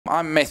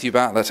I'm Matthew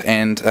Bartlett,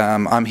 and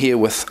I'm here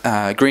with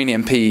Green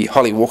MP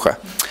Holly Walker,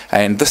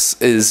 and this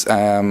is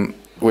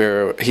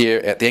we're here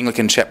at the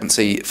Anglican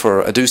Chaplaincy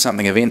for a Do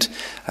Something event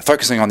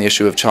focusing on the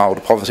issue of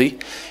child poverty,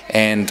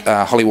 and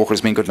Holly Walker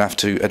has been good enough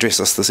to address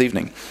us this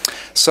evening.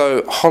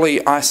 So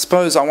Holly, I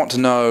suppose I want to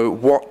know,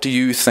 what do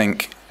you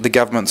think the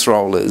government's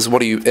role is? What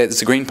do you, as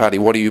the Green Party,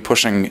 what are you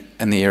pushing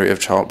in the area of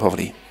child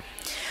poverty?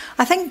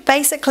 I think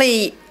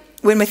basically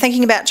when we're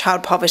thinking about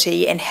child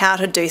poverty and how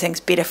to do things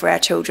better for our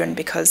children,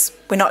 because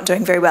we're not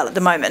doing very well at the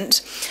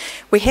moment,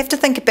 we have to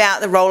think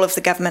about the role of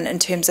the government in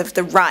terms of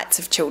the rights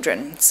of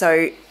children.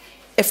 So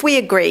if we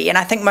agree, and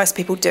I think most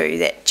people do,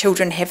 that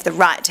children have the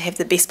right to have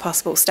the best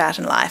possible start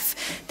in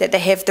life, that they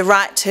have the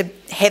right to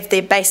have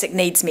their basic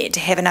needs met,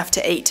 to have enough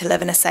to eat, to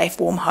live in a safe,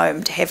 warm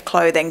home, to have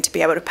clothing, to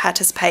be able to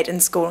participate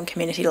in school and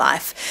community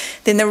life,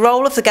 then the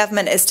role of the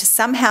government is to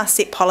somehow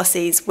set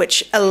policies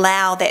which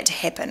allow that to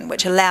happen,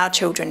 which allow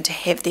children to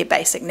have their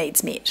basic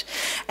needs met.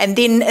 And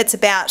then it's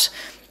about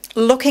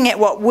looking at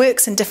what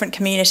works in different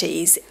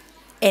communities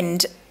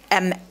and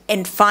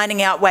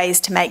finding out ways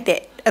to make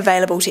that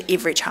available to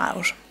every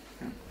child.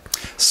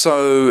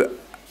 So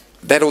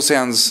that all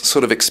sounds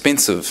sort of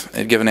expensive,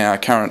 given our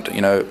current,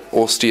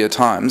 austere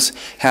times.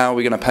 How are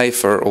we going to pay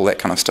for all that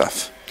kind of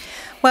stuff?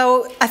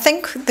 Well, I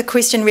think the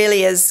question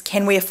really is,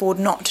 can we afford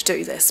not to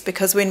do this?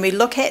 Because when we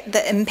look at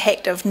the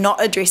impact of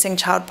not addressing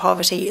child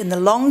poverty in the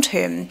long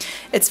term,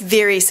 it's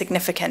very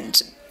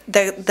significant.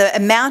 The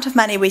amount of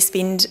money we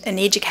spend in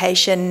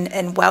education,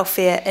 in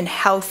welfare, in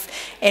health,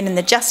 and in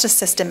the justice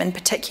system in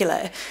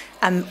particular,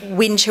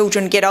 when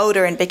children get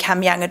older and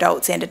become young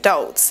adults and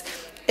adults,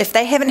 if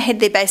they haven't had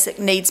their basic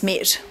needs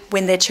met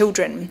when they're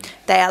children,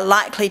 they are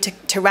likely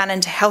to run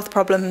into health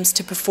problems,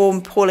 to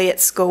perform poorly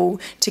at school,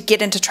 to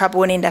get into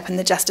trouble and end up in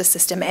the justice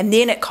system. And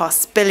then it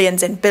costs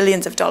billions and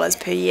billions of dollars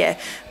per year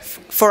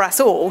for us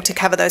all to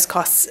cover those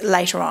costs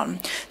later on.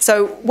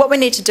 So what we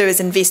need to do is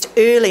invest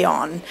early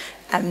on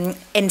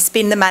and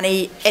spend the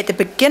money at the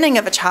beginning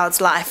of a child's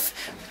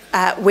life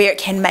where it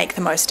can make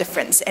the most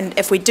difference. And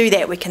if we do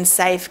that, we can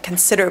save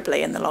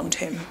considerably in the long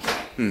term.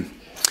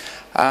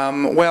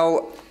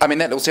 Well, I mean,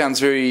 that all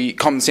sounds very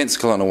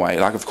commonsensical in a way.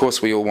 Like, of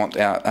course, we all want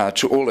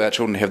all our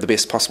children to have the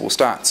best possible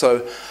start.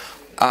 So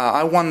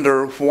I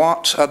wonder,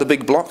 what are the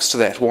big blocks to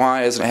that?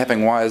 Why isn't it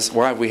happening? Why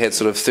have we had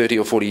sort of 30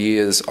 or 40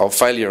 years of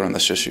failure on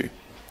this issue?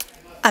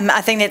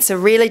 I think that's a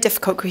really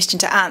difficult question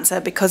to answer,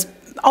 because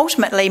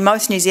ultimately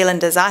most New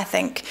Zealanders, I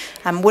think,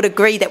 would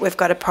agree that we've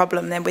got a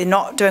problem, that we're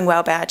not doing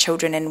well by our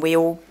children, and we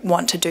all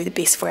want to do the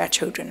best for our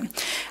children.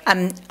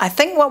 I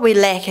think what we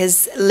lack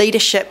is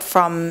leadership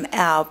from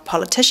our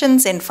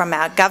politicians and from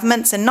our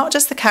governments, and not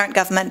just the current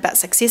government but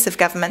successive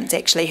governments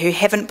actually, who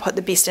haven't put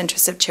the best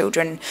interests of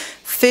children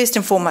first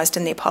and foremost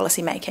in their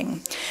policy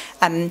making.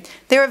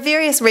 There are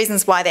various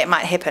reasons why that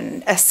might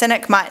happen. A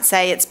cynic might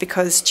say it's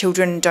because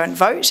children don't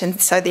vote,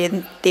 and so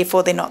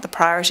therefore they're not the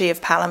priority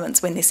of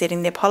parliaments when they're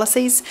setting their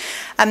policies.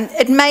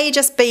 It may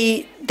just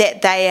be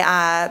that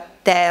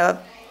they're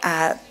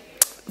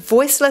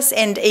voiceless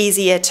and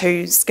easier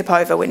to skip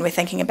over when we're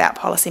thinking about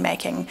policy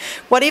making.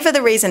 Whatever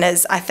the reason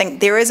is, I think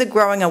there is a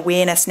growing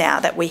awareness now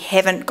that we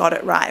haven't got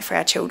it right for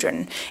our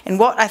children. And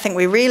what I think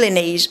we really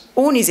need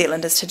all New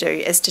Zealanders to do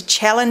is to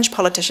challenge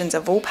politicians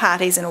of all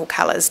parties and all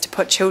colours to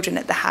put children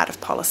at the heart of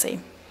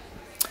policy.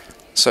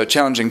 So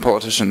challenging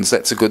politicians,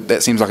 that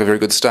seems like a very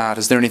good start.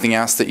 Is there anything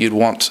else that you'd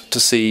want to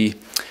see,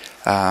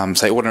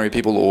 say ordinary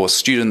people or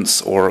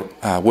students or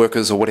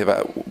workers or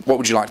whatever? What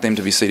would you like them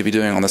to be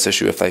doing on this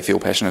issue if they feel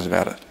passionate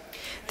about it?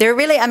 There are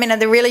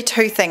really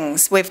two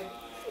things.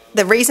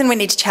 The reason we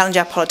need to challenge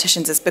our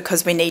politicians is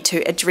because we need to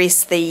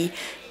address the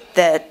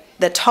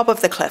top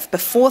of the cliff.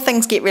 Before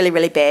things get really,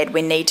 really bad,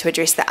 we need to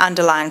address the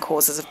underlying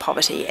causes of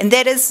poverty. And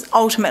that is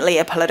ultimately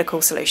a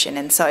political solution.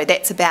 And so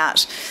that's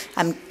about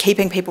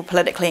keeping people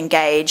politically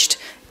engaged,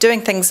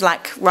 doing things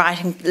like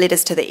writing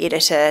letters to the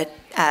editor,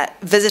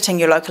 visiting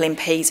your local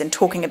MPs and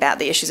talking about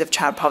the issues of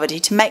child poverty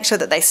to make sure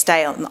that they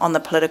stay on the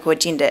political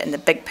agenda in the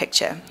big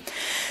picture.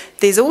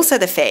 There's also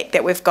the fact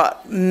that we've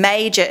got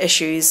major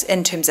issues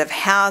in terms of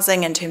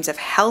housing, in terms of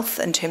health,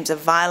 in terms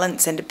of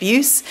violence and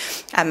abuse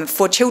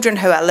for children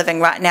who are living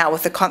right now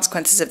with the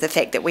consequences of the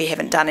fact that we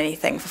haven't done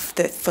anything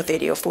for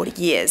 30 or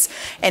 40 years.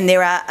 And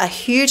there are a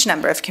huge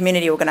number of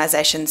community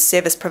organisations,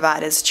 service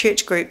providers,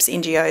 church groups,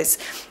 NGOs,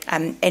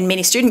 and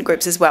many student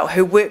groups as well,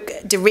 who work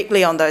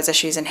directly on those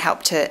issues and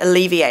help to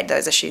alleviate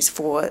those issues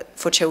for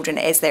children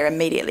as they're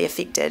immediately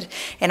affected.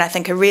 And I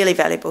think a really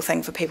valuable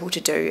thing for people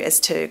to do is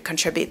to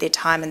contribute their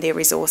time and their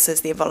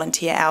resources, their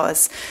volunteer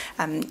hours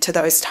to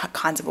those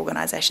kinds of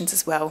organisations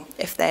as well,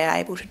 if they are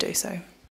able to do so.